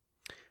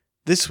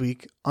This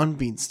week on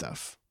Bean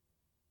Stuff.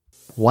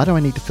 Why do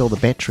I need to fill the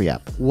battery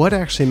up? What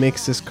actually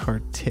makes this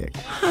car tick?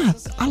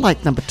 I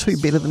like number 2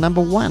 better than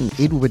number 1,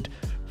 Edward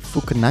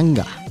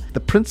Fukunaga. The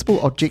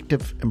principal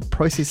objective in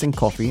processing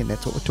coffee, and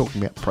that's what we're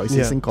talking about,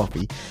 processing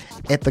coffee,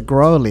 at the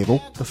grower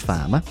level, the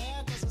farmer,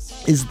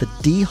 is the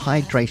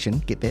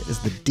dehydration, get that, is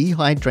the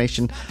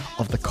dehydration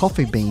of the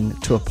coffee bean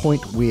to a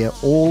point where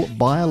all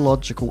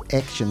biological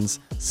actions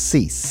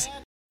cease.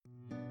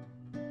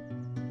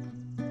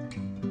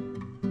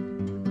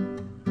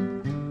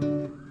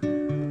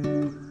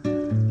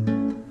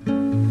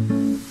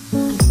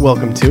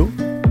 Welcome to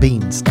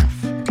Bean Stuff.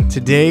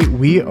 Today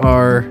we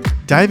are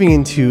diving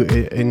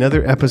into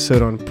another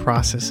episode on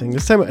processing.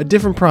 This time a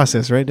different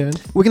process, right, Dan?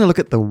 We're going to look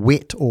at the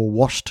wet or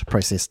washed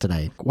process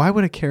today. Why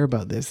would I care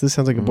about this? This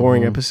sounds like a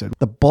boring episode.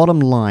 The bottom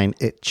line,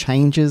 it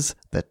changes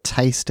the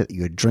taste that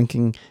you're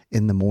drinking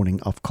in the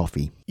morning of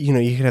coffee. You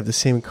know, you could have the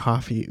same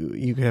coffee.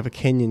 You could have a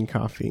Kenyan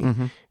coffee.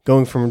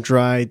 Going from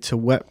dry to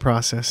wet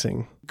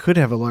processing could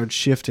have a large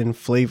shift in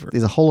flavor.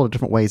 There's a whole lot of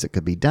different ways it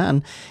could be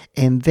done.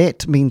 And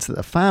that means that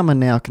the farmer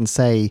now can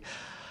say,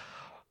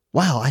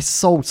 wow, I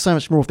sold so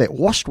much more of that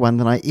washed one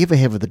than I ever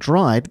have of the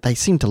dried. They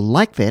seem to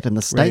like that in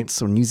the States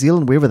or New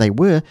Zealand, wherever they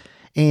were.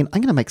 And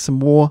I'm going to make some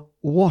more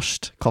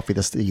washed coffee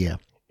this year.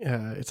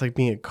 It's like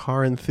being a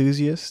car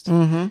enthusiast.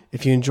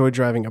 If you enjoy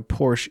driving a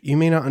Porsche, you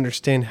may not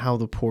understand how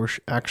the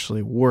Porsche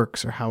actually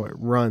works or how it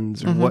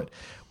runs or what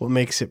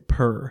makes it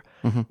purr.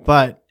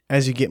 But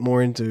as you get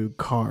more into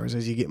cars,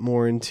 as you get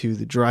more into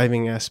the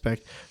driving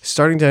aspect,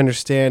 starting to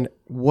understand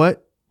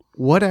what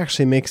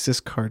actually makes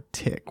this car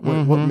tick,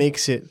 what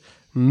makes it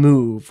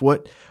move,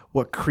 what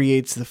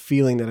creates the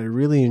feeling that I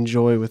really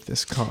enjoy with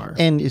this car.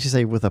 And as you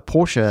say, with a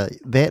Porsche,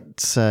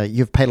 that's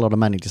you've paid a lot of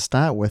money to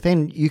start with,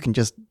 and you can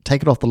just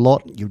take it off the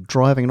lot, you're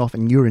driving it off,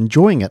 and you're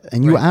enjoying it,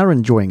 and you are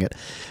enjoying it.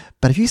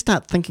 But if you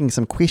start thinking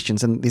some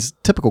questions, and there's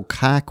typical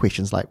car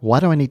questions like, why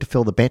do I need to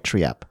fill the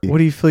battery up? What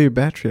do you fill your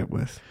battery up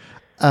with?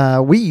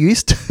 We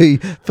used to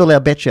fill our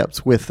battery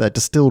ups with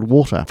distilled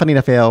water. Funny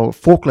enough, our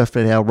forklift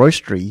at our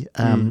roastery,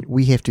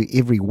 we have to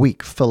every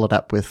week fill it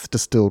up with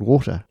distilled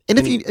water. And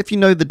if you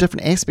know the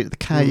different aspect of the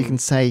car, you can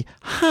say,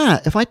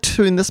 if I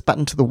turn this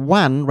button to the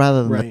 1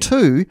 rather than the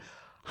 2,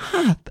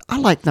 I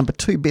like number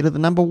 2 better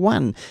than number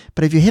 1.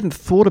 But if you hadn't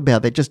thought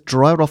about that, just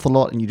drive it off the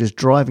lot and you're just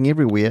driving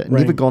everywhere and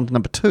never gone to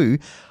number 2,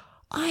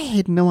 I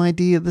had no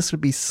idea this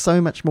would be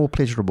so much more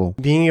pleasurable.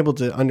 Being able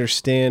to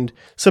understand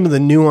some of the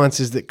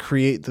nuances that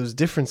create those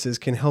differences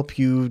can help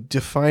you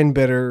define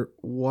better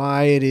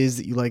why it is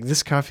that you like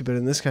this coffee better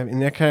than this coffee. And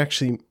that can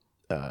actually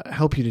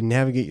help you to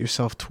navigate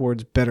yourself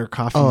towards better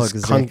coffees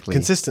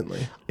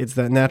consistently. It's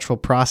that natural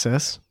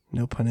process,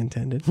 no pun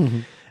intended,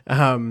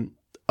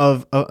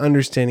 of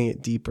understanding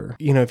it deeper.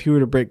 You know, if you were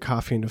to break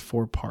coffee into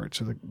 4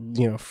 parts, or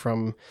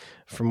from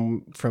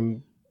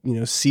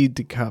seed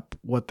to cup,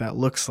 what that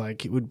looks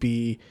like, it would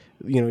be,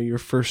 your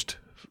first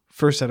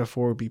out of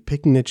 4 would be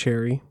picking the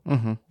cherry.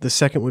 The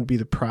second would be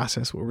the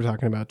process, what we're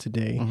talking about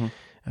today.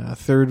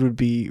 Third would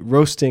be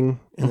roasting,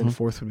 and then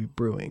fourth would be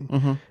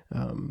brewing.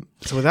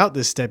 So without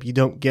this step, you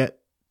don't get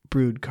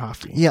brewed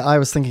coffee. Yeah, I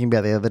was thinking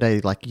about the other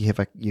day, like you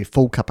have your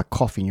full cup of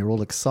coffee and you're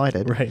all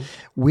excited. Right.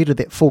 Where did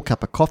that full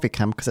cup of coffee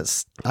come?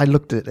 Because I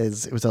looked at it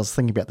as I was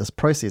thinking about this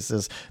process,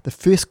 is the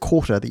first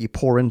quarter that you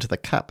pour into the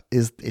cup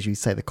is, as you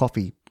say, the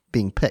coffee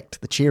being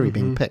picked, the cherry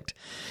being picked.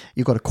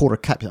 You've got a quarter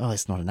cup. Oh,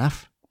 that's not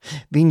enough.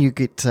 Then you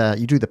get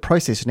you do the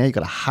process, and now you've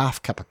got a half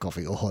cup of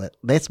coffee. Oh,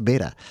 that's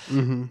better.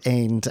 And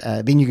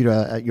then you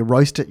get you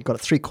roast it. You've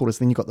got 3/4.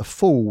 Then you've got the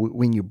full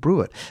when you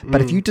brew it.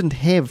 But if you didn't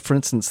have, for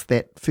instance,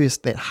 that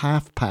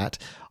half part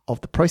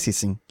of the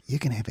processing, you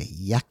can have a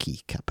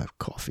yucky cup of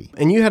coffee.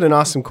 And you had an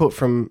awesome quote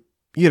from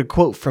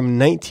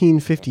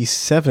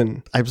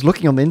 1957. I was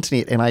looking on the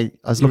internet, and I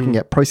was looking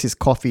at processed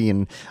coffee,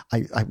 and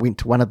I went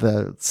to one of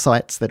the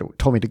sites that it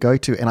told me to go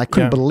to, and I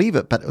couldn't believe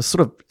it, but it was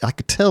sort of, I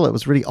could tell it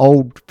was really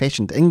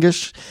old-fashioned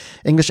English,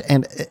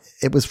 and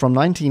it was from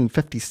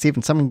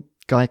 1957, some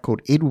guy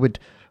called Edward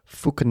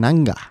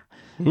Fukunaga.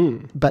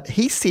 But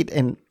he said,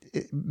 and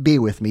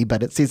bear with me,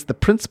 but it says the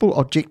principal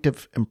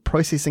objective in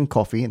processing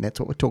coffee, and that's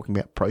what we're talking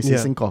about,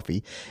 processing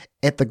coffee,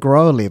 at the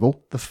grower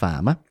level, the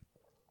farmer,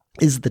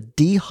 is the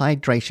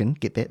dehydration,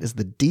 get that, is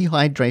the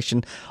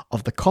dehydration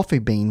of the coffee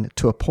bean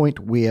to a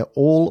point where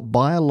all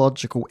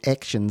biological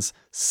actions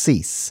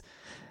cease.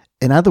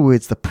 In other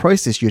words, the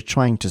process, you're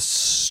trying to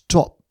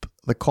stop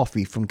the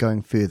coffee from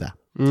going further.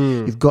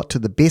 You've got to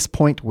the best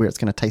point where it's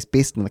going to taste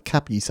best in the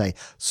cup. You say,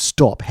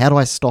 stop. How do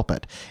I stop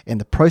it? And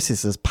the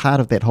process is part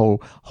of that whole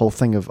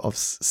thing of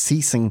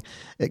ceasing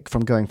it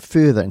from going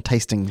further and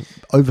tasting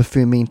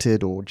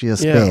over-fermented or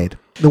just bad.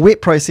 The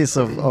wet process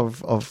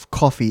of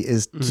coffee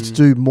is to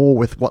do more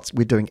with what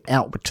we're doing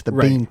outward to the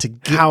bean to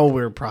get how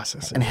we're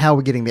processing and how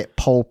we're getting that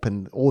pulp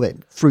and all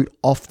that fruit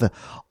off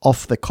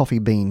the coffee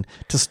bean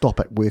to stop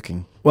it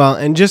working. Well,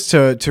 and just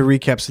to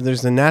recap, so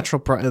there's the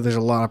natural there's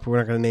a lot, but we're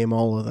not going to name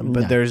all of them.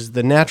 But there's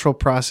the natural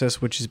process,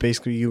 which is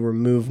basically you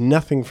remove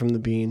nothing from the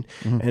bean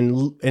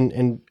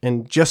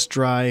and just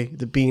dry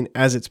the bean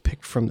as it's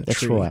picked from the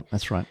tree.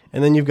 That's right.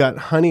 And then you've got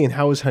honey, and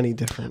how is honey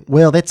different?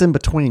 Well, that's in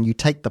between. You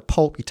take the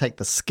pulp, you take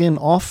the skin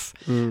off,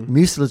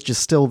 mucilage is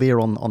still there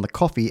on the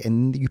coffee,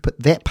 and you put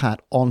that part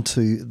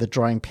onto the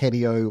drying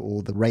patio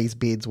or the raised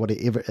beds,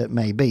 whatever it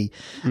may be.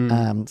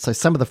 So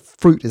some of the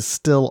fruit is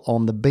still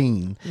on the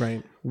bean.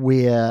 Right.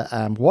 Where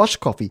washed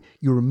coffee,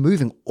 you're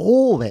removing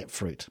all that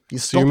fruit. You're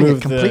stopping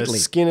it completely. The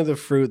skin of the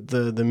fruit,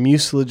 the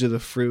mucilage of the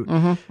fruit.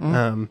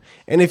 And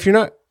if you're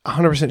not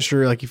 100%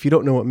 sure, like if you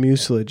don't know what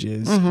mucilage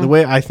is, the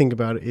way I think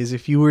about it is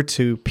if you were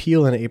to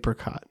peel an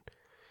apricot,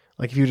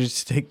 like if you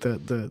just take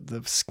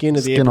the skin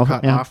of the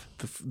apricot off,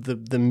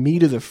 the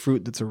meat of the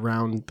fruit that's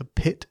around the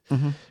pit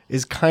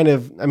is kind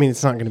of, I mean,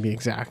 it's not going to be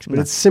exact, but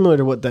it's similar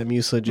to what that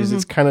mucilage is.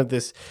 It's kind of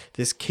this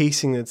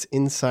casing that's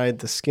inside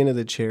the skin of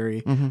the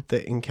cherry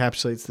that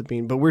encapsulates the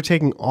bean, but we're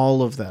taking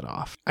all of that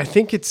off. I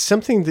think it's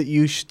something that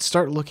you should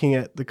start looking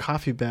at the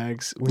coffee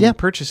bags when you're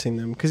purchasing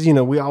them, because, you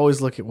know, we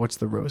always look at what's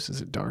the roast.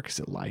 Is it dark?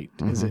 Is it light?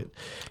 Is it...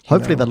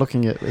 Hopefully they're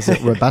looking at, is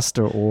it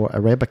Robusta or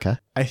Arabica?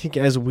 I think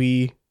as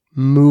we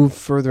move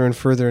further and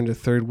further into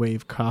third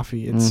wave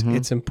coffee,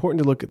 it's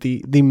important to look at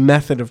the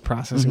method of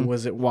processing.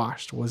 Was it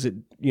washed? Was it,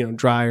 you know,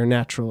 dry or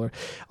natural, or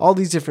all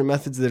these different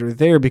methods that are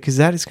there, because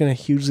that is going to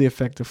hugely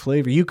affect the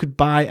flavor. You could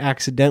buy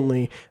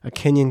accidentally a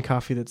Kenyan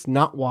coffee that's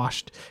not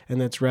washed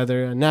and that's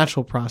rather a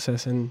natural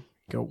process and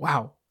go,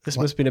 wow, this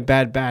must have been a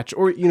bad batch,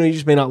 or, you know, you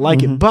just may not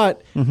like it,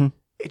 but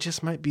it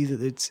just might be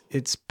that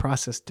it's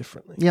processed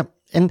differently. Yep.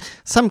 And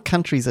some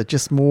countries are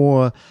just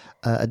more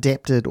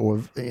adapted, or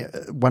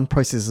one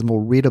process is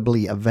more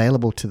readily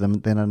available to them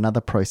than another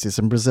process.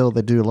 In Brazil,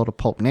 they do a lot of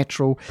pulp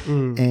natural,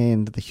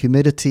 and the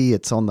humidity,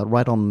 it's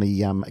right on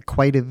the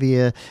equator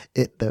there.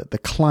 The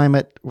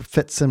climate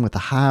fits in with the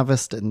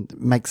harvest, and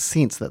makes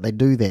sense that they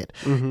do that.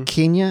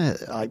 Kenya,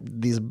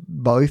 there's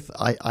both.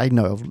 I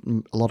know of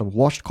a lot of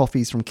washed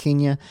coffees from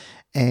Kenya,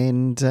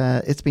 and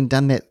it's been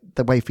done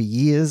that way for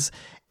years,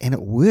 and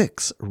it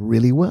works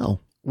really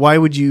well. Why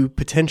would you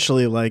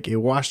potentially like a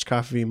washed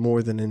coffee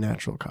more than a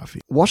natural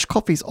coffee? Washed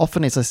coffees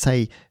often, as I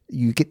say,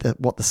 you get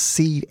what the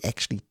seed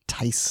actually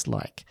tastes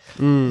like,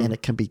 and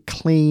it can be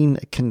clean.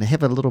 It can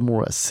have a little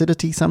more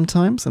acidity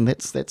sometimes, and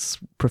that's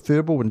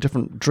preferable in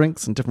different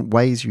drinks and different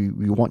ways you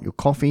want your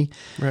coffee.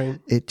 Right.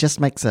 It just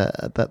makes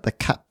the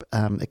cup.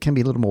 It can be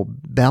a little more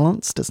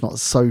balanced. It's not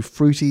so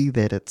fruity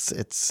that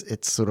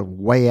it's sort of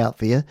way out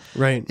there.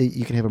 Right.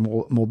 You can have a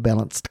more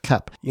balanced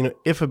cup. You know,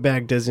 if a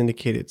bag does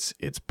indicate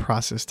its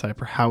process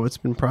type or how it's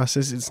been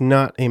processed, it's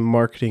not a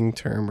marketing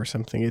term or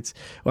something.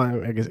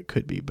 Well, I guess it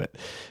could be, but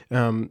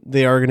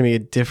they are going to be a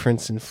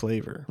difference in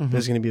flavor.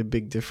 There's going to be a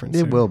big difference.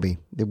 There will be.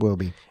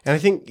 And I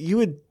think you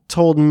had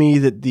told me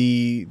that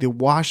the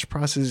wash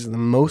process is the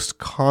most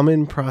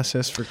common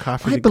process for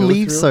coffee to go through. I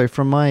believe so.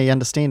 From my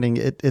understanding,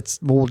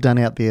 it's more done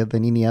out there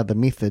than any other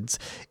methods,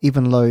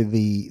 even though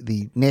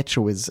the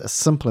natural is a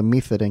simpler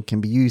method and can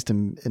be used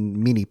in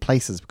many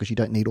places because you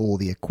don't need all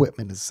the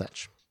equipment as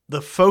such.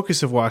 The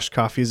focus of washed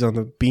coffee is on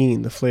the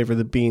bean, the flavor of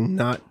the bean,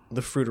 not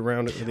the fruit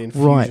around it or the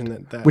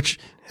infusion that which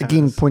has.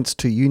 Again points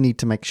to you need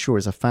to make sure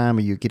as a farmer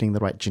you're getting the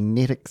right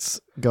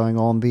genetics going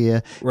on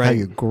there, how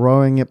you're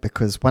growing it,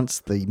 because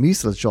once the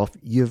mucilage off,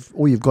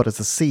 all you've got is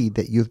a seed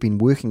that you've been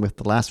working with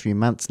the last few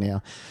months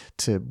now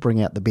to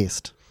bring out the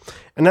best.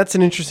 And that's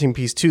an interesting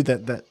piece too,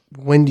 that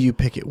when do you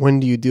pick it? When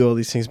do you do all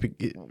these things?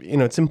 You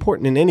know, it's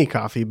important in any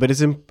coffee, but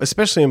it's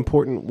especially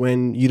important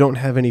when you don't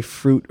have any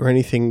fruit or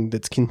anything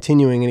that's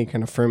continuing any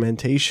kind of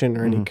fermentation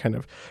or any kind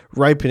of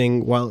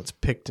ripening while it's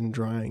picked and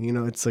drying. You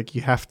know, it's like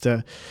you have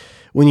to,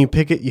 when you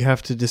pick it, you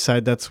have to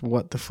decide that's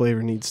what the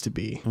flavor needs to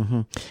be.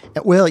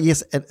 Well,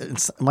 yes, in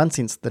one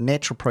sense, the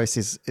natural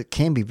process, it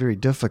can be very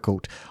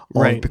difficult,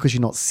 because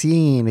you're not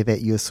seeing any of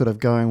that. You're sort of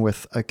going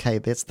with, okay,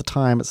 that's the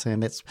time. It's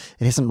saying it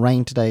hasn't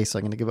rained today, so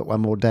I'm going to give it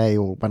one more day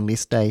or one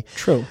less day.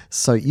 True.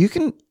 So you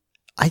can,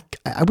 I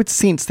would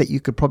sense that you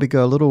could probably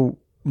go a little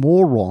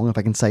more wrong, if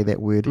I can say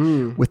that word,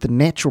 with the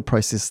natural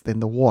process than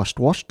the washed.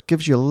 Washed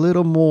gives you a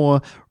little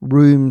more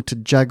room to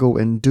juggle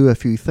and do a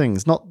few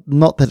things.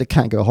 Not that it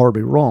can't go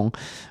horribly wrong,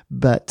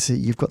 but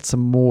you've got some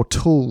more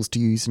tools to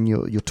use in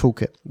your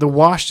toolkit. The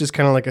washed is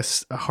kind of like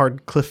a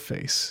hard cliff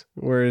face,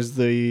 whereas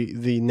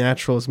the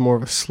natural is more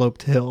of a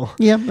sloped hill.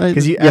 Yeah.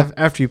 Because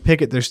after you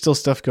pick it, there's still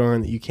stuff going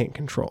on that you can't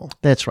control.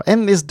 That's right.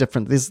 And there's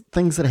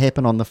things that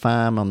happen on the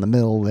farm, on the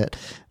mill that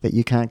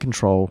you can't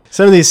control.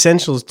 Some of the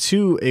essentials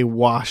to a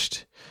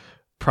washed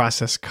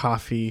processed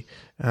coffee,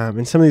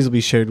 and some of these will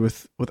be shared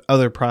with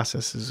other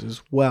processes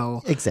as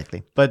well.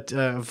 Exactly. But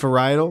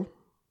varietal,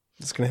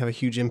 it's going to have a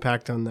huge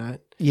impact on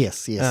that.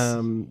 Yes.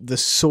 The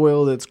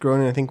soil that's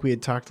grown, I think we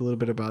had talked a little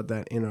bit about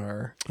that in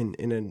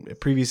a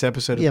previous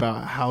episode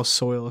about how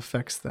soil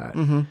affects that.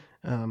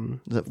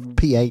 The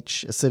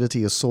pH,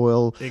 acidity of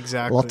soil,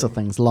 Exactly. lots of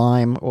things,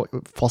 lime, or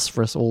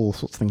phosphorus, all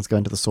sorts of things go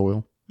into the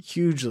soil.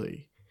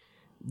 Hugely.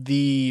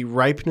 The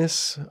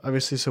ripeness,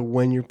 obviously, so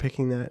when you're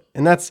picking that,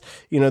 and that's,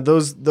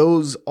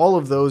 those all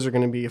of those are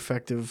going to be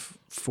effective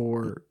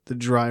for the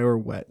dry or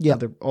wet. Yeah.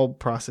 All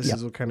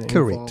processes will kind of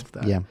Correct. involve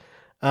that. Yeah.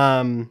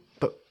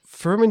 But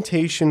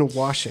fermentation and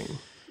washing,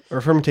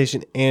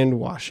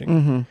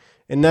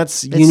 and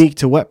that's unique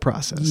to wet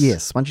process.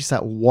 Yes, once you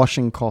start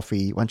washing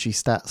coffee, once you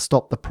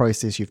stop the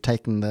process, you've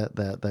taken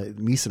the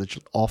mucilage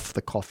off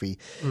the coffee.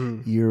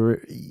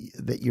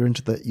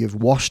 You've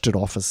washed it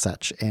off as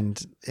such,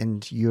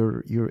 and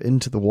you're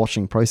into the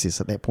washing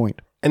process at that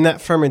point. And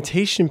that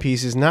fermentation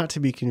piece is not to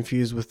be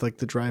confused with like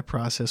the dry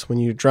process. When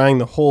you're drying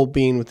the whole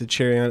bean with the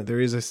cherry on it, there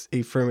is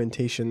a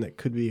fermentation that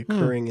could be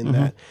occurring in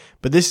that.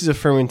 But this is a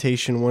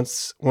fermentation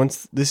once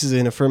this is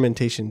in a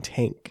fermentation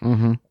tank.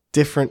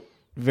 Different,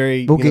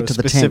 very We'll get to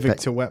the specific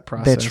tank, to wet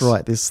process. That's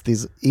right. There's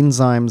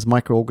enzymes,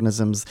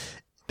 microorganisms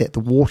that the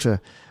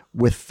water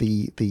with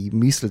the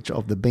mucilage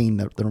of the bean,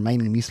 the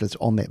remaining mucilage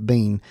on that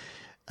bean,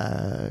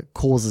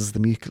 causes the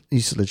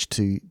mucilage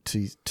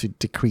to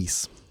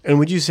decrease. And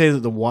would you say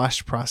that the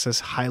wash process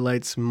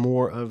highlights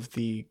more of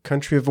the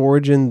country of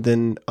origin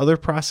than other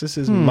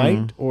processes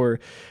might?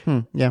 Or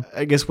Yeah.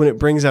 I guess when it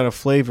brings out a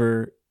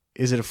flavor,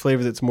 is it a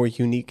flavor that's more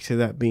unique to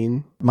that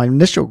bean? My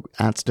initial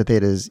answer to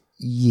that is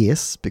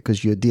yes,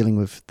 because you're dealing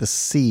with the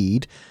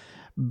seed.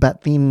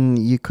 But then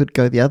you could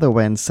go the other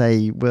way and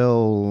say,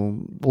 well,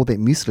 all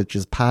that mucilage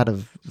is part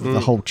of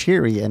the whole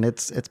cherry, and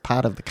it's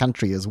part of the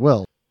country as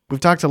well. We've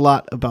talked a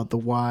lot about the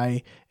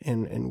why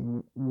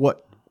and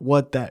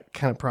what that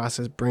kind of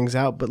process brings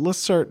out, but let's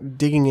start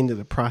digging into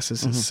the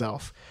process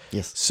itself.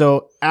 Yes.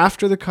 So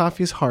after the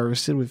coffee is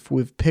harvested,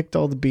 we've picked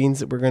all the beans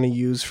that we're going to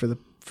use for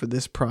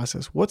this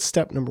process. What's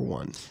step number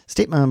one?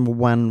 Step number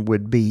one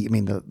would be,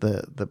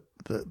 the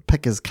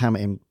pickers come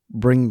and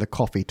bring the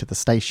coffee to the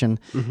station,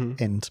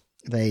 and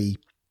they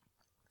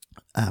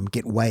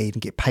get weighed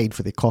and get paid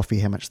for their coffee,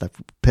 how much they've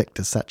picked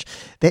as such.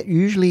 That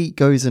usually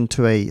goes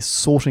into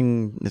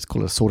let's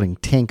call it a sorting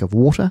tank of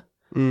water.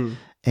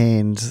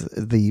 And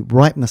the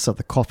ripeness of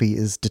the coffee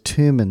is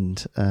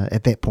determined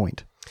at that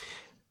point.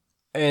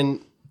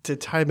 And to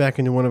tie back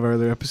into one of our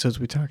other episodes,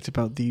 we talked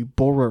about the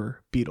borer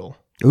beetle.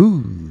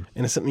 Ooh.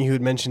 And it's something you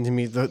had mentioned to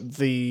me.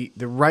 The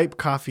ripe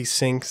coffee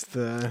sinks,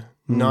 the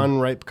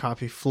non-ripe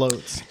coffee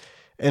floats.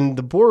 And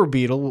the borer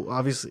beetle,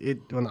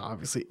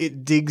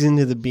 it digs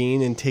into the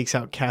bean and takes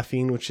out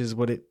caffeine, which is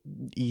what it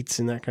eats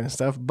and that kind of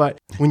stuff. But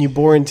when you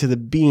bore into the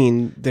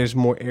bean, there's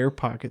more air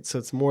pockets, so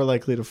it's more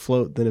likely to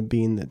float than a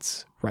bean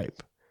that's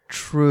ripe.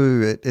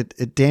 True.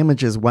 It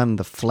damages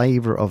the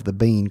flavor of the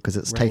bean because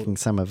it's taking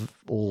some of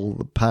all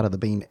the part of the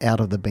bean out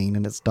of the bean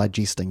and it's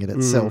digesting it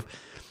itself.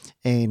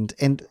 And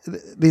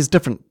there's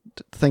different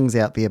things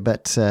out there,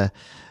 but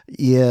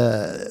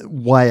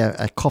why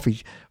a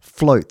coffee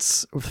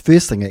floats. The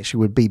first thing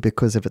actually would be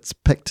because if it's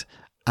picked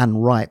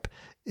unripe,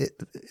 it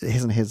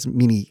hasn't has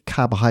many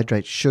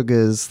carbohydrates,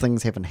 sugars,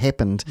 things haven't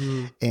happened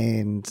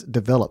and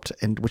developed,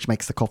 and which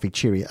makes the coffee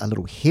cherry a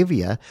little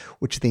heavier,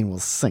 which then will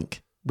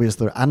sink. Whereas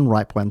the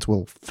unripe ones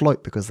will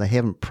float because they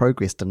haven't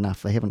progressed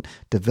enough, they haven't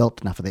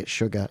developed enough of that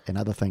sugar and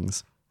other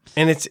things.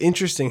 And it's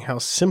interesting how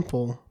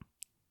simple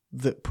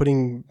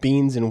putting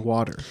beans in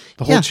water,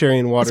 the whole cherry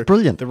in water. It's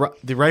brilliant.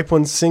 The ripe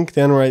ones sink,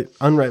 the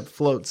unripe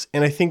floats.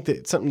 And I think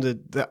that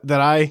something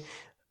that I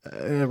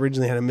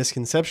originally had a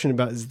misconception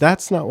about is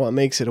that's not what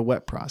makes it a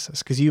wet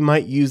process, because you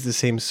might use the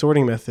same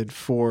sorting method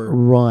for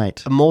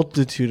a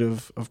multitude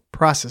of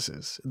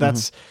processes.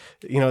 That's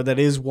that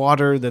is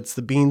water, that's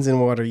the beans in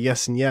water,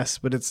 yes and yes,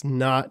 but it's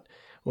not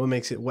what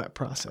makes it wet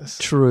process.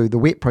 True. The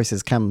wet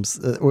process comes,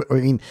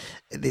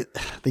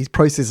 these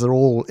processes are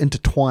all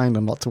intertwined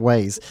in lots of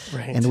ways.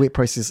 Right. And the wet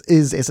process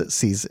is, as it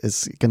says,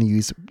 is going to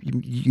use,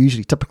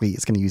 typically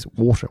it's going to use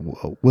water,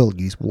 or will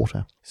use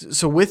water.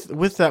 So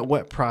with that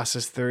wet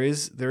process, there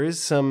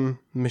is some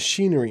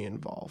machinery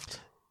involved.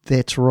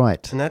 That's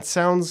right. And that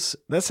sounds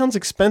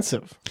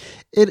expensive.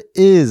 It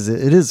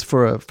is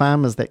for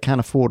farmers that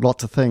can't afford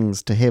lots of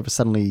things to have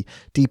suddenly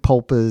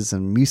depulpers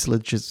and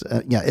mucilages.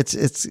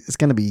 It's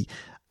going to be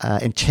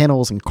and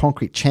channels and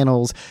concrete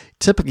channels.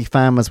 Typically,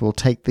 farmers will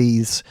take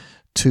these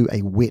to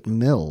a wet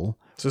mill.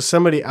 So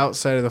somebody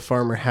outside of the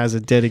farmer has a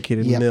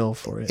dedicated mill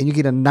for it. And you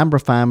get a number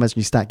of farmers, and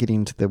you start getting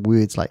into the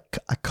words like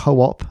a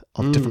co-op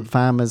of different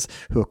farmers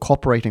who are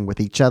cooperating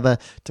with each other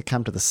to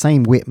come to the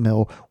same wet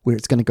mill where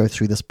it's going to go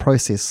through this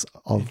process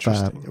of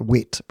the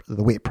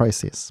wet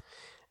process.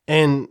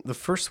 And the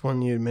first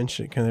one you had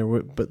mentioned,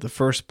 but the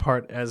first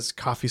part, as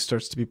coffee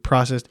starts to be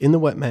processed in the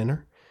wet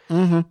manner,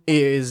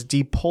 is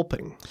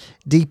depulping.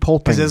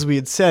 Depulping. Because as we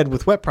had said,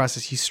 with wet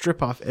process, you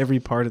strip off every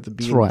part of the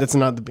bean. right. That's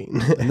not the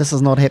bean. And this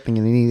is not happening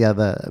in any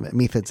other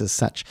methods as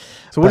such.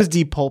 So what is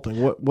depulping?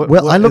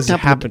 What I looked is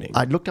up happening?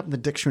 I looked up in the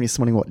dictionary this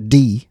morning what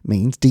D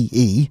means,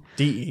 D-E.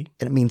 DE.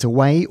 And it means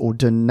away or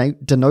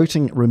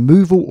denoting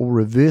removal or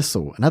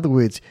reversal. In other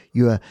words,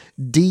 you are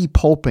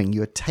depulping.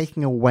 You are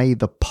taking away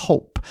the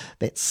pulp,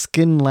 that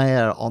skin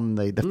layer on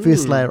the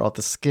first layer of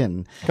the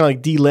skin. Kind of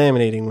like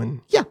delaminating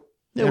when... Yeah.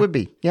 It would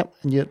be, yep.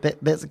 And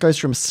that goes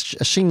from a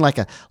sheen like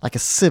a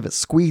sieve. It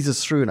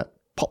squeezes through and it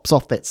pops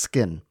off that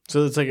skin.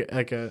 So it's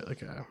like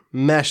a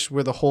mesh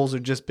where the holes are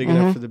just big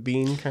enough for the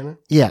bean, kind of.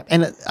 Yeah,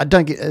 and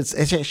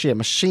it's actually a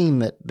machine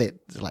that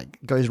like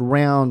goes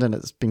round and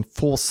it's being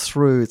forced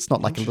through. It's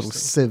not like a little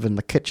sieve in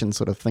the kitchen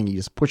sort of thing. You're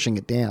just pushing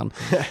it down,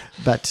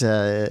 but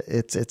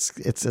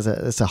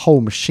it's a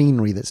whole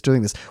machinery that's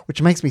doing this,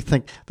 which makes me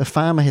think the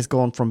farmer has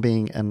gone from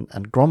being an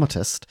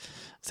agronomist.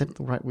 Is that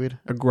the right word?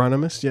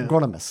 Agronomist, yeah.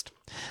 Agronomist,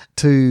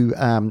 to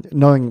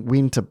knowing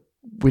when to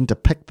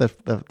pick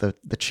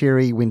the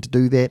cherry, when to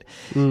do that.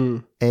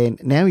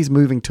 And now he's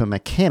moving to a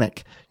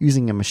mechanic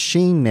using a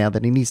machine now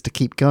that he needs to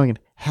keep going. And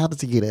how does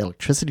he get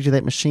electricity to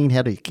that machine?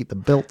 How do you keep the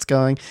belts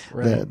going,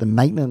 the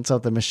maintenance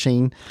of the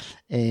machine?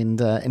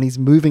 And he's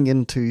moving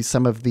into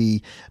some of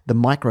the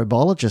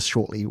microbiologists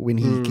shortly when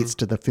he gets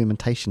to the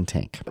fermentation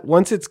tank.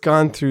 Once it's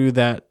gone through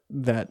that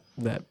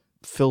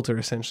filter,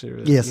 essentially, or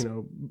yes,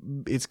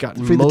 it's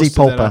gotten through most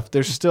the of that depulper. off.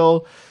 There's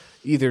still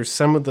either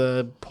some of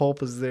the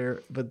pulp is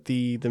there, but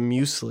the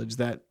mucilage,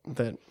 that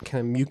kind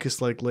of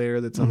mucus-like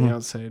layer that's on the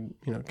outside,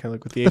 kind of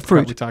like with the apricot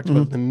fruit. we talked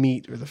about, the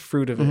meat or the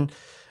fruit of it,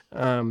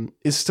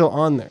 is still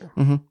on there.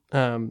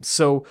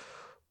 So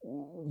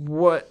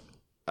what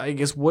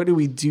do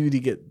we do to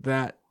get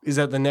that? Is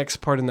that the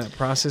next part in that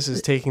process,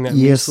 is taking that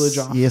mucilage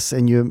off? Yes,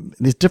 and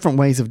there's different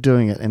ways of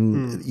doing it,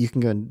 and you can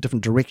go in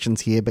different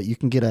directions here, but you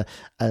can get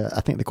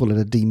I think they call it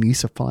a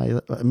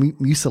mucilizer.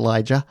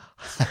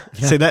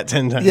 Say that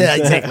 10 times. Yeah,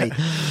 exactly.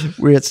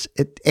 Where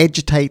it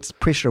agitates,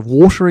 pressure of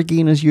water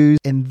again is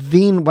used, and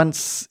then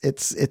once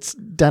it's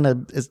done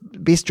its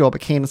best job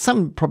it can, and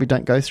some probably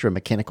don't go through a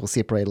mechanical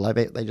separator like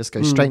that, they just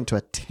go straight into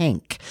a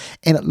tank,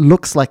 and it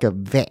looks like a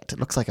vat. It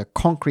looks like a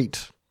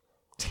concrete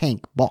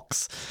tank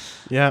box.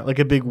 Yeah, like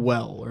a big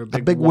well or a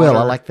big well.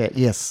 I like that.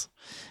 Yes.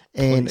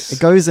 And place. It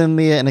goes in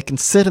there and it can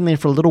sit in there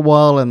for a little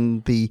while,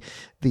 and the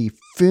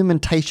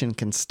fermentation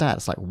can start.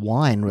 It's like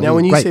wine, really. Now,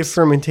 when you grapes. say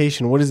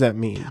fermentation, what does that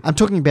mean? I'm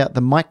talking about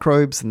the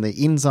microbes and the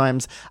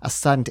enzymes are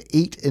starting to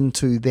eat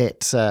into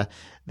that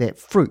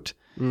fruit.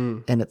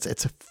 And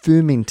it's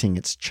fermenting,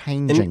 it's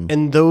changing.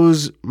 And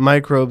those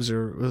microbes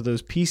or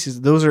those pieces,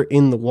 those are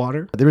in the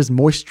water? There is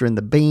moisture in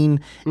the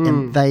bean,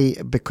 and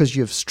because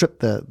you've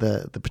stripped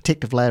the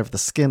protective layer of the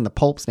skin, the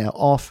pulp's now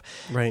off,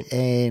 right?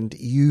 And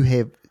you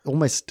have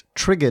almost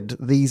triggered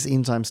these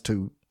enzymes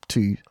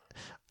to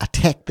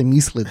attack the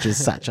mucilage as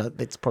such.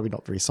 That's probably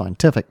not very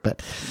scientific,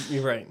 but...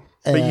 You're right.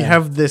 But you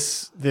have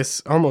this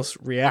almost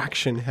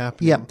reaction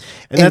happening. Yeah.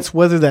 And that's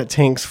whether that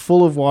tank's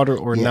full of water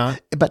or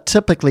not. But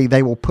typically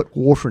they will put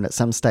water in at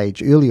some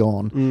stage early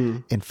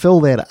on and fill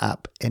that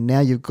up. And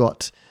now you've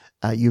got,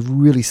 you've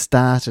really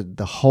started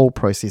the whole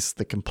process,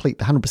 the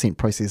 100%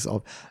 process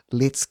of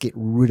let's get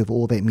rid of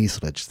all that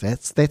mucilage.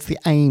 That's the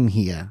aim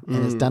here.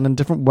 And it's done in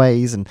different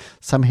ways, and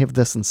some have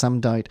this and some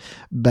don't.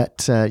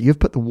 But you've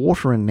put the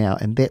water in now,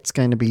 and that's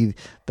going to be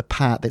the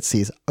part that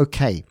says,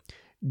 okay,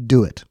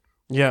 do it.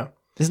 Yeah.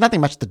 There's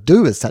nothing much to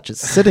do as such. It's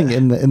sitting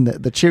in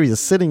the cherries are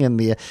sitting in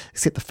there,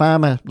 except the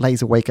farmer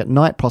lays awake at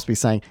night, possibly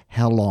saying,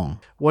 how long?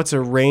 What's a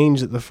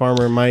range that the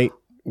farmer might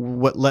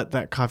let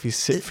that coffee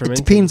sit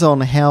fermenting? It depends on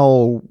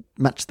how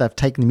much they've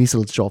taken the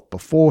mucilage off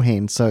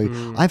beforehand.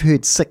 So I've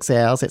heard 6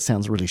 hours. That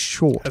sounds really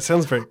short. That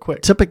sounds very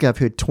quick. Typically, I've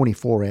heard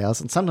 24 hours,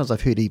 and sometimes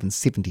I've heard even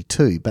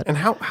 72. And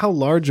how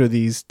large are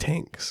these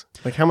tanks?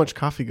 Like, how much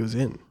coffee goes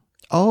in?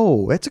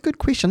 Oh, that's a good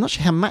question. I'm not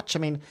sure how much. I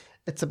mean,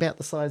 it's about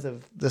the size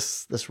of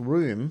this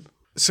room.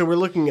 So we're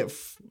looking at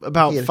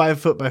about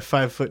 5 foot by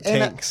 5 foot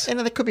tanks. And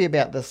it could be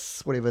about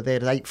this, whatever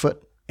that is, 8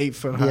 foot. 8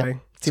 foot Yeah,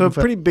 high. So a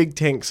pretty big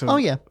tank.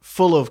 So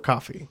full of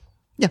coffee.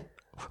 Yeah.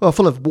 Well,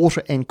 full of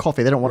water and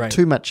coffee. They don't want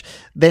too much.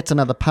 That's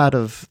another part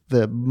of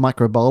the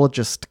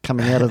microbiologist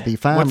coming out of the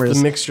farmer. What's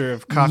the mixture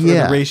of coffee,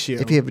 the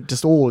ratio? If you have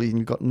just all and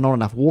you've got not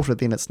enough water,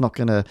 then it's not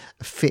going to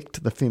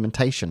affect the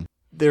fermentation.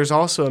 There's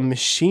also a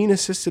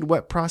machine-assisted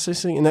wet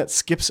processing, and that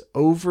skips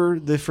over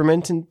the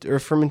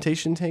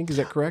fermentation tank. Is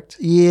that correct?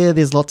 Yeah,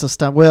 there's lots of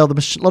stuff. Well,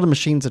 a lot of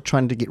machines are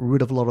trying to get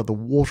rid of a lot of the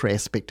water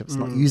aspect. It's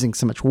not using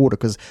so much water,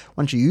 because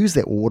once you use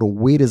that water,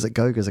 where does it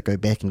go? Does it go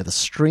back into the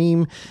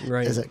stream?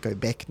 Right. Does it go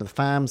back into the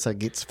farm so it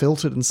gets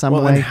filtered in some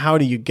way? And how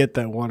do you get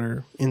that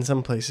water in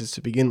some places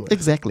to begin with?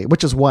 Exactly,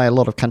 which is why a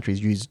lot of countries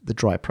use the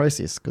dry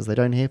process, because they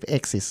don't have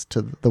access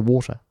to the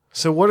water.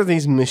 So what are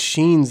these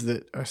machines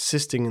that are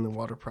assisting in the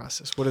water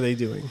process? What are they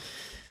doing?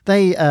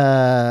 They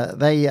are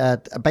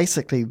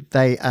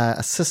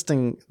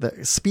assisting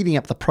speeding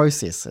up the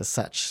process as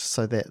such,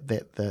 so that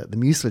the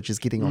mucilage is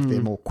getting off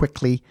there more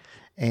quickly,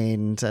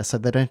 And so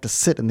they don't have to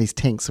sit in these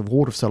tanks of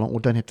water for so long, or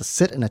don't have to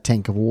sit in a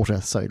tank of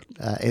water. So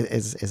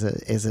as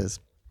is.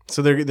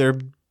 So they're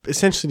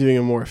essentially doing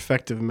a more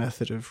effective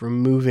method of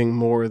removing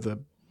more of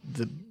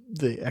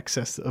the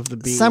excess of the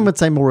bean. Some would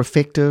say more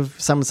effective.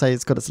 Some would say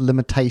it's got its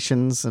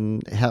limitations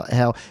and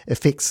how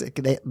affects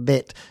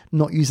that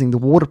not using the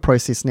water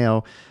process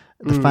now.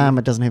 The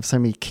farmer doesn't have so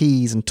many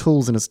keys and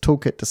tools in his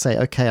toolkit to say,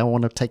 okay, I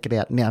want to take it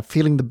out now.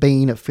 Feeling the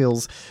bean, it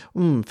feels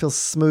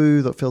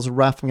smooth, it feels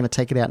rough, I'm going to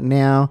take it out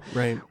now.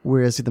 Right.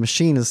 Whereas the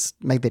machine has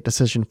made that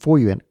decision for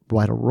you, and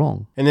right or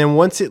wrong. And then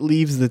once it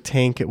leaves the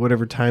tank at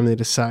whatever time they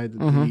decide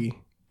that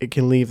it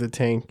can leave the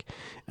tank,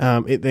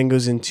 it then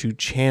goes into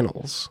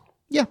channels.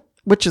 Yeah.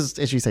 Which is,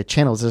 as you say,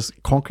 channels. There's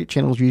concrete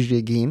channels usually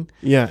again.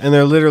 Yeah, and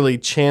they're literally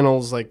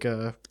channels like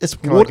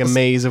it's like a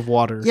maze of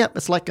water. Yeah,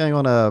 it's like going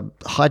on a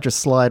hydro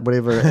slide,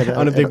 whatever.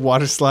 On a big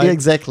water slide. Yeah,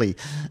 exactly.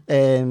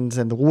 And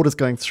the water's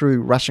going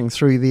through, rushing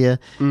through there,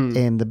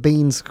 and the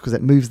beans, because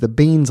it moves the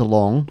beans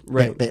along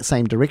that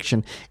same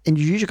direction. And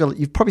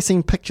you've probably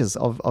seen pictures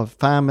of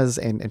farmers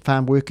and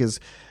farm workers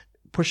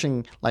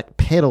pushing like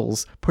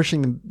pedals,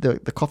 pushing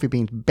the coffee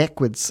beans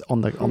backwards on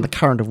the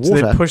current of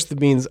water. So they push the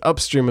beans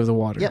upstream of the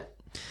water. Yep.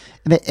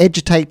 And that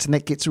agitates and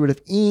that gets rid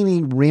of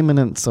any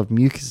remnants of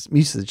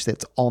mucilage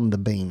that's on the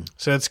bean.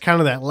 So it's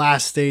kind of that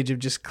last stage of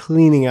just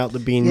cleaning out the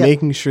bean, Yep.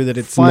 making sure that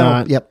it's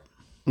not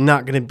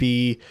going to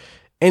be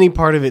any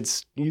part of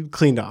it's you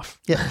cleaned off.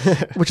 Yeah,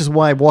 which is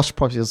why wash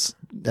process,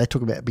 they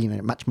talk about being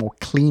a much more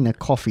cleaner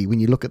coffee.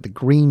 When you look at the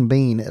green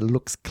bean, it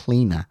looks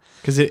cleaner.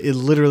 Because it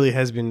literally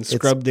has been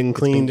scrubbed and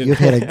cleaned. You've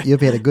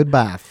had a good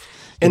bath.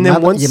 And your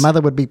then mother, your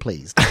mother would be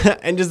pleased.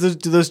 And do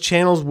those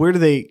channels, where do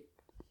they...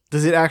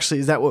 Does it actually,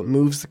 is that what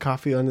moves the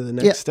coffee onto the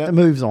next step? It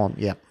moves on,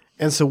 yeah.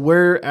 And so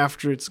where,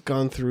 after it's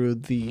gone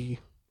through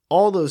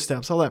all those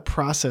steps, all that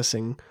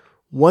processing,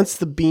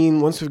 once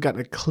we've got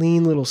a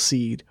clean little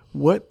seed,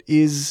 where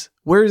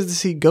does the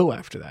seed go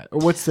after that? Or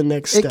what's the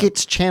next step? It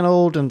gets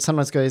channeled and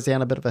sometimes goes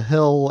down a bit of a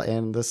hill,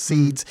 and the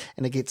seeds,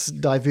 and it gets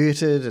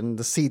diverted, and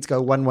the seeds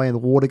go one way and the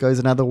water goes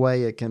another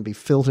way. It can be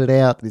filtered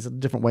out. There's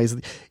different ways.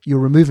 You're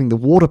removing the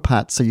water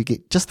part, so you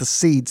get just the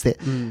seeds that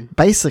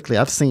basically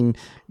I've seen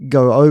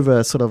go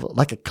over sort of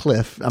like a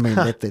cliff. I mean,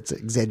 that's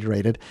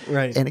exaggerated.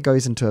 Right. And it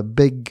goes into a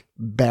big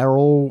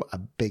barrel, a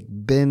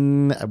big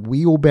bin, a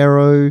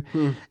wheelbarrow,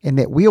 and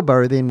that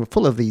wheelbarrow then we're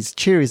full of these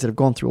cherries that have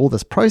gone through all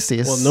this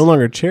process. Well, no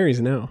longer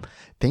cherries now.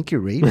 Thank you,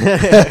 Reed.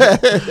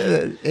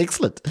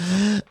 Excellent.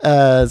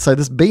 So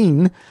this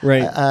bean,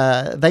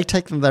 they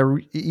take them, they're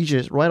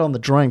usually right on the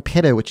drying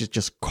paddock, which is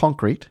just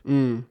concrete,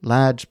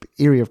 large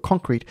area of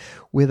concrete,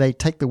 where they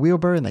take the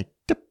wheelbarrow and they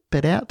dip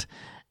it out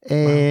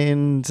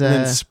and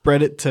then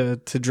spread it to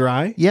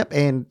dry. Yep,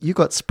 and you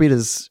got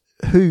spreaders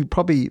who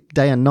probably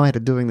day and night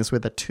are doing this, where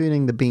they're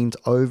turning the beans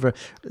over.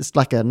 It's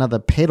like another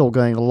pedal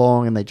going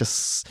along, and it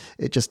just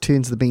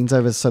turns the beans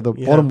over, so the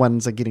bottom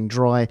ones are getting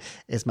dry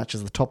as much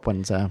as the top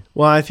ones are.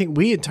 Well, I think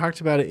we had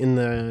talked about it in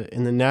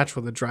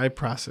the dry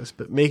process,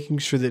 but making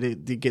sure that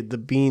you get the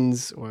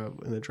beans, well,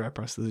 in the dry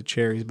process, the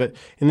cherries, but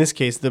in this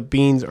case, the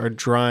beans are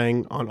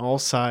drying on all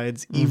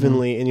sides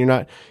evenly, and you're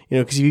not,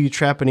 because if you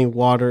trap any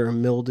water or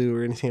mildew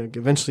or anything, like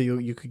eventually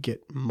you could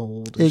get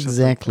mold. Or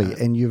exactly, like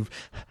that. And you've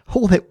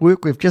all that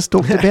work we've just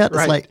talked about.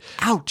 It's like,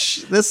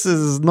 ouch, this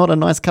is not a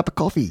nice cup of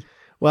coffee.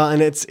 Well,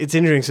 and it's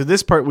interesting. So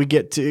this part we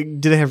get to,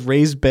 do they have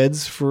raised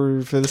beds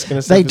for this kind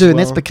of stuff? They do, well? and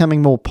that's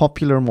becoming more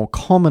popular and more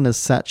common as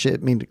such.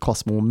 It means it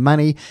costs more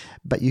money,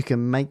 but you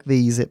can make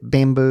these at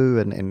bamboo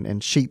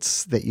and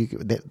sheets that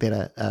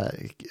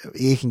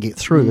air can get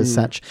through as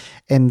such.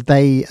 And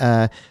they,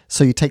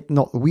 so you take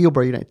not the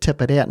wheelbarrow, you don't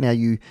tip it out. Now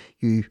you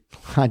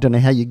I don't know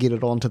how you get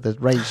it onto the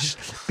raised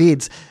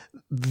beds.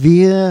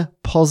 Their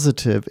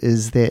positive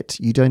is that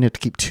you don't have to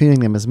keep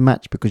turning them as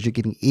much because you're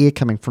getting air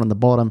coming from the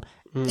bottom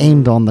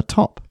and on the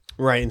top.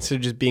 Right, instead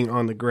of just being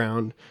on the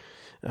ground.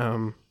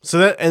 So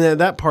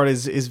that part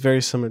is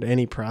very similar to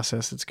any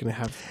process that's going to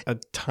have a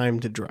time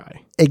to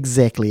dry.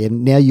 Exactly,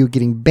 and now you're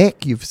getting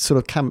back. You've sort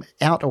of come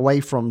out away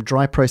from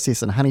dry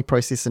process and honey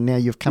process, and now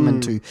you've come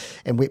into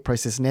and wet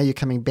process. Now you're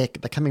coming back.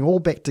 They're coming all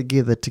back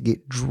together to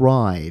get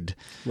dried.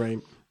 Right,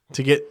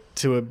 to get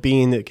to a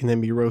bean that can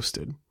then be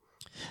roasted.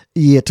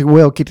 Yeah,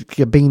 get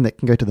a bean that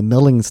can go to the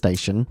milling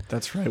station.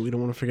 That's right. We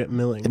don't want to forget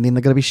milling. And then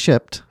they're going to be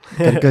shipped.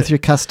 Got to go through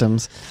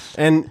customs.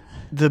 And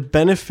the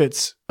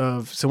benefits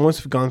of, so once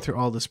we've gone through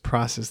all this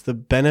process, the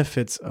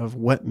benefits of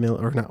wet milling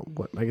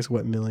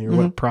or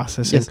wet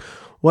processing. Yes.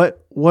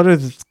 What are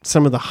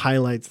some of the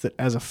highlights that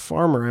as a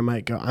farmer I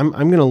might go, I'm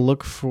going to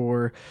look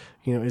for,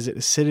 is it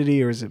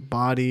acidity or is it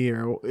body,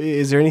 or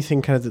is there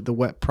anything kind of that the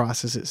wet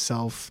process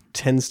itself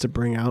tends to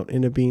bring out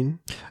in a bean?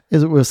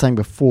 As we were saying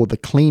before, the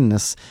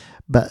cleanness,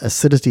 but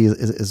acidity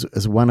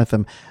is one of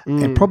them.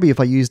 And probably if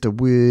I used a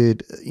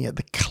word,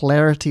 the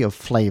clarity of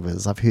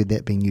flavors, I've heard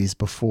that being used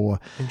before.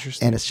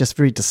 Interesting. And it's just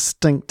very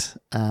distinct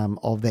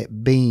of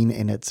that bean,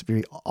 and it's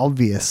very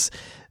obvious.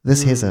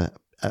 This has a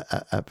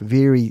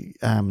very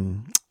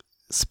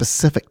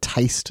specific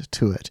taste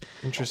to it.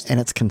 Interesting. And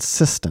it's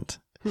consistent.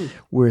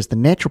 Whereas the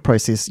natural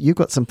process, you've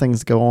got some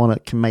things go on.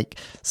 It can make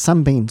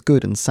some beans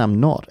good and some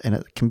not, and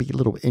it can be a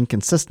little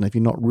inconsistent if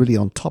you're not really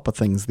on top of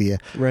things there.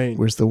 Right.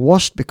 Whereas the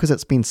washed, because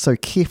it's been so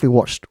carefully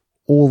washed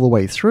all the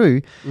way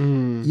through,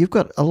 you've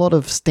got a lot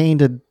of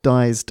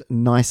standardized,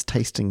 nice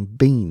tasting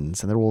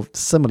beans, and they're all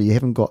similar. You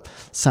haven't got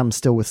some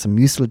still with some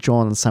mucilage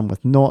on and some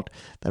with not.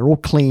 They're all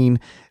clean.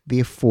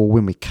 Therefore,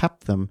 when we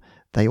cup them,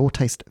 they all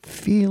taste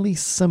fairly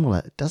similar.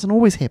 It doesn't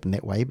always happen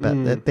that way,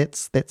 but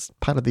that's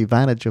part of the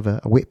advantage of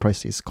a wet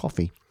processed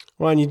coffee.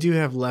 Well, and you do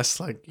have less,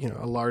 like,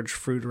 a large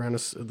fruit around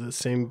the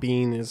same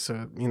bean as,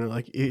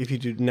 like if you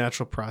do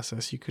natural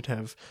process, you could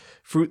have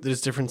fruit that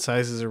is different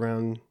sizes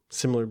around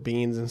similar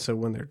beans. And so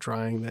when they're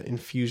drying, that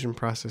infusion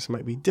process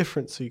might be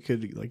different. So you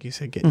could, like you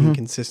said, get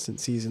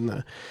inconsistencies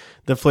in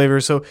the flavor.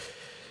 So,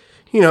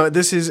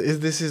 this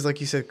is like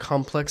you said,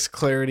 complex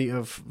clarity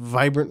of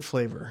vibrant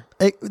flavor.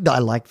 I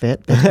like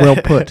that. That's well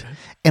put.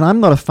 And I'm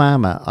not a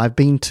farmer. I've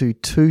been to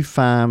 2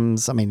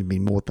 farms. I mean, it'd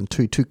been more than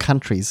two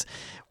countries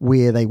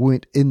where they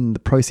weren't in the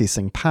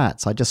processing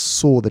parts. I just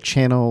saw the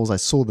channels. I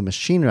saw the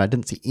machinery. I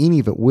didn't see any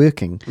of it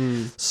working.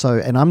 So,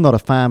 and I'm not a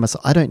farmer, so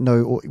I don't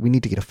know. We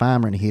need to get a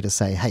farmer in here to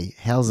say, hey,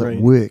 how's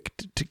it work?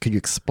 Could you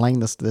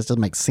explain this? This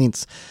doesn't make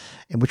sense.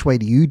 And which way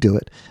do you do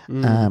it?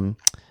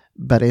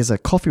 But as a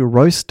coffee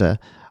roaster,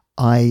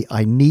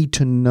 I need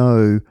to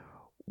know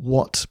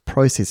what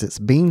process it's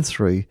been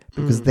through,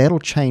 because that'll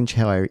change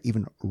how I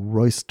even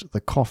roast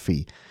the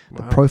coffee.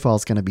 The profile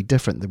is going to be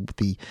different.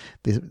 The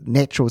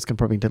natural is going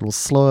to probably be a little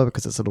slower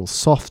because it's a little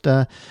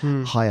softer.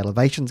 High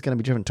elevation is going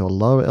to be different to a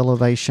lower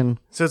elevation.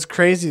 So it's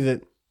crazy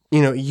that,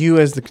 you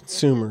as the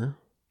consumer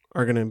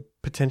are going to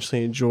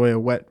potentially enjoy a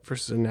wet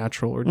versus a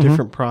natural or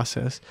different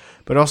process.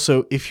 But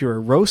also, if you're a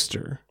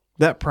roaster,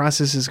 that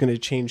process is going to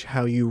change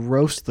how you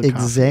roast the coffee.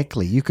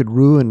 Exactly. You could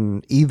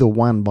ruin either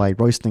one by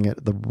roasting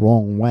it the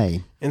wrong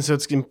way. And so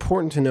it's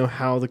important to know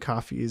how the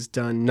coffee is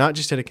done, not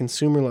just at a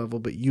consumer level,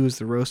 but you as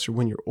the roaster,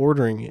 when you're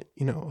ordering it,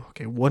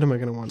 okay, what am I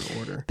going to want to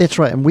order? That's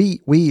right. And we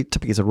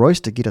typically as a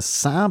roaster get a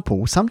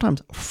sample,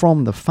 sometimes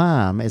from the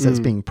farm as it's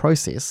being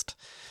processed,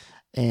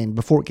 and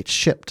before it gets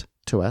shipped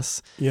to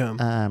us.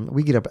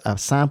 We get a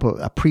sample,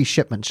 a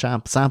pre-shipment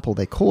sample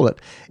they call it,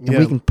 and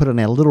we can put it in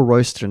our little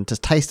roaster and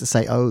just taste and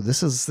say, oh,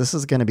 this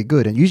is going to be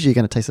good. And usually you're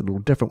going to taste it a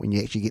little different when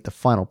you actually get the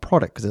final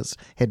product, because it's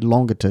had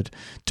longer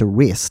to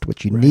rest,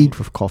 which you need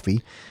for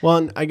coffee. Well,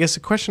 and I guess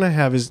the question I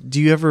have is,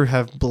 do you ever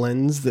have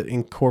blends that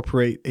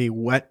incorporate a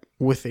wet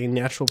with a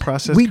natural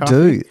process we coffee?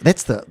 do.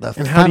 That's the and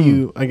fun. How do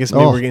you, I guess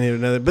maybe we're getting into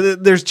another,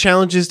 but there's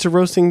challenges to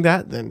roasting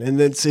that then,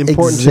 and it's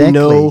important to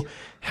know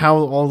how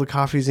all the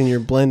coffees in your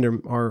blend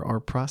are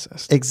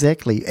processed.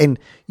 Exactly. And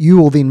you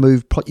will then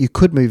you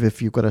could move if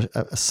you've got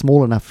a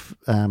small enough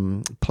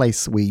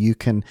place where you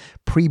can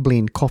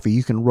pre-blend coffee.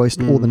 You can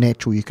roast all the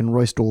natural, you can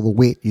roast all the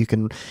wet, you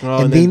can,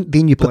 and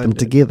then you put them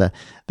together.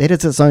 That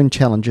is its own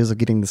challenges of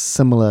getting the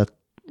similar,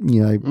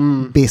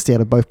 best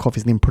out of both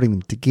coffees and then putting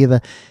them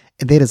together.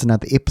 And that is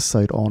another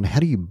episode on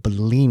how do you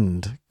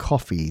blend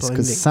coffees,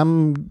 because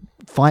some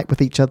fight with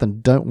each other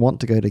and don't want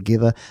to go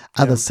together.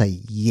 Others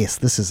say, yes,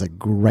 this is a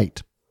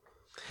great.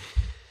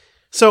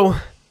 So,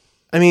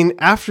 I mean,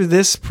 after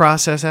this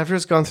process, after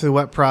it's gone through the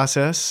wet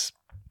process,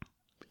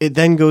 it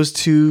then goes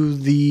to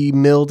the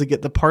mill to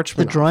get the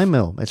parchment The dry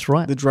mill, that's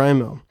right. The dry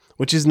mill,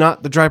 which is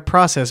not the dry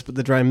process, but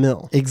the dry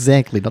mill.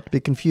 Exactly, not to be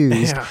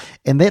confused.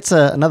 And that's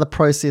another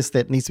process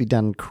that needs to be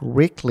done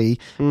correctly.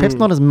 Perhaps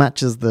not as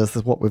much as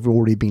what we've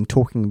already been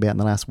talking about in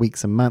the last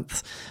weeks and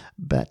months,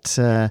 but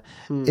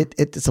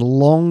it's a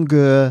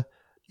longer,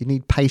 you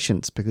need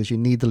patience because you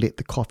need to let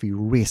the coffee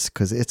rest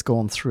because it's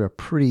gone through a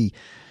pretty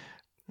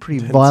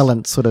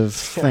violent sort of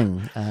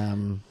thing.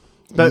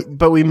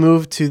 But we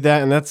move to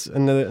that, and that's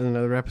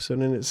another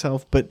episode in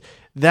itself. But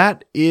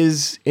that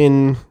is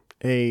in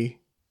a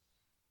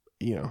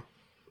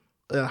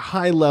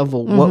high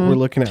level what we're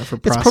looking at for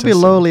processing. It's probably a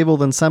lower level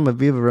than some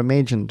have ever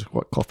imagined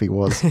what coffee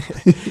was,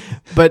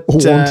 but or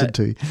wanted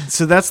to.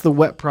 So that's the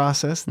wet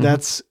process.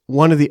 That's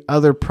one of the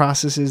other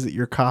processes that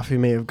your coffee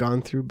may have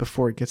gone through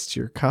before it gets to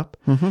your cup.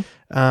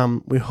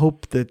 We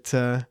hope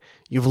that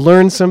you've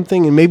learned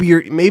something, and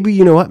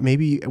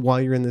maybe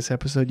while you're in this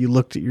episode, you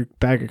looked at your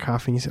bag of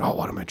coffee and you said, "Oh,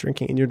 what am I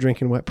drinking?" And you're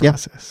drinking wet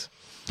process,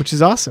 which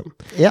is awesome.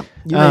 Yeah,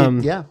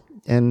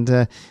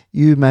 and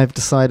you may have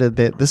decided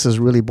that this is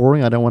really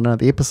boring. I don't want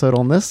another episode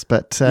on this,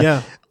 but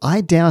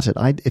I doubt it.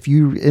 If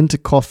you're into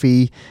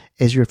coffee,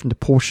 as you're into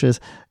Porsches,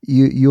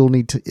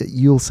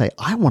 you'll say,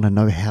 "I want to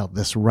know how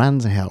this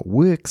runs and how it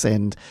works,"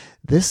 and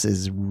this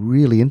is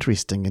really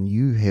interesting. And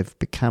you have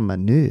become a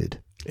nerd.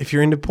 If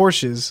you're into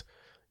Porsches,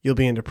 you'll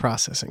be into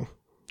processing.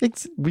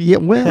 That's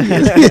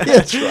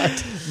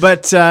right.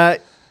 But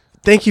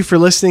thank you for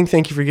listening.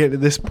 Thank you for getting to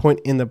this point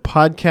in the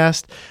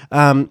podcast.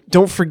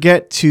 Don't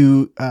forget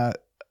to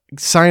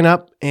sign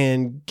up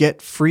and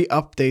get free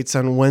updates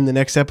on when the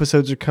next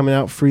episodes are coming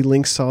out, free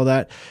links to all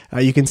that.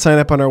 You can sign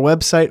up on our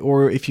website,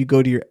 or if you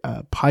go to your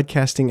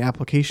podcasting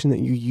application that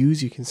you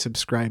use, you can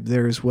subscribe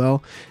there as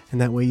well. And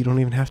that way you don't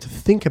even have to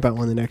think about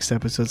when the next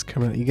episode's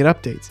coming out. You get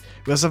updates.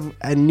 We also have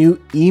a new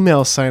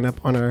email sign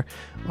up on our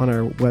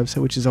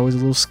website, which is always a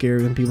little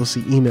scary when people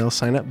see email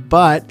sign up,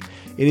 but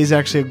it is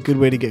actually a good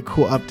way to get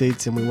cool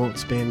updates, and we won't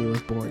spam you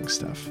with boring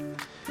stuff.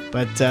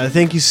 But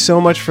thank you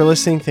so much for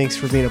listening. Thanks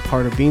for being a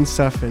part of Bean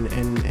Stuff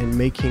and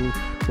making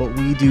what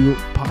we do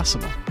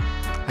possible.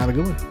 Have a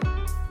good one.